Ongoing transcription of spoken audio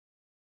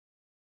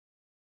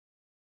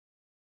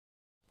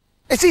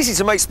It's easy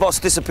to make spots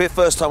disappear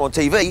first time on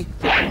TV,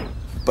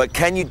 but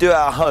can you do it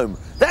at home?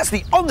 That's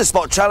the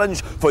on-the-spot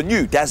challenge for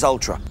new Daz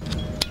Ultra.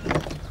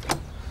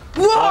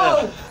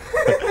 Whoa!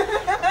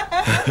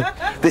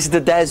 This is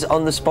the Daz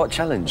on-the-spot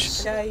challenge.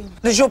 Shame.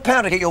 Does your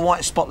powder get your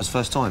white spotless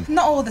first time?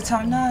 Not all the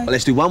time, no.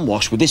 Let's do one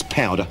wash with this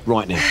powder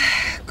right now.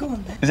 Go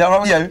on then. Is that all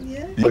right with you?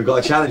 Yeah. You've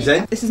got a challenge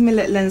then? This is my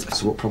little lens.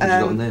 So what problem have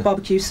you got in there?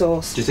 Barbecue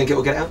sauce. Do you think it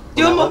will get out?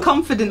 You're more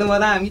confident than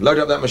what I am. Load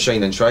up that machine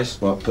then, Trace.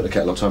 Well, put the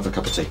kettle on, time for a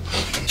cup of tea.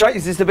 Trace,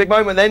 is this the big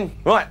moment then?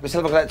 Right, let's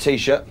have a look at that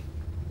T-shirt.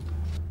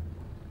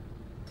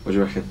 What do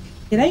you reckon?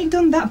 It ain't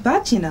done that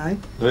bad, you know.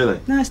 Really?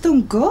 No, it's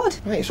done good.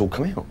 Mate, it's all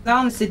come out. I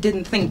honestly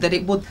didn't think that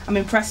it would. I'm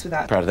impressed with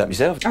that. Proud of that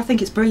myself. I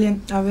think it's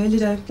brilliant. I really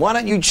do. Why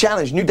don't you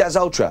challenge new Daz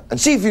Ultra and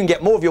see if you can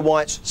get more of your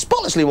whites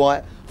spotlessly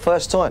white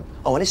first time?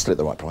 Oh, and it's still at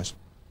the right price.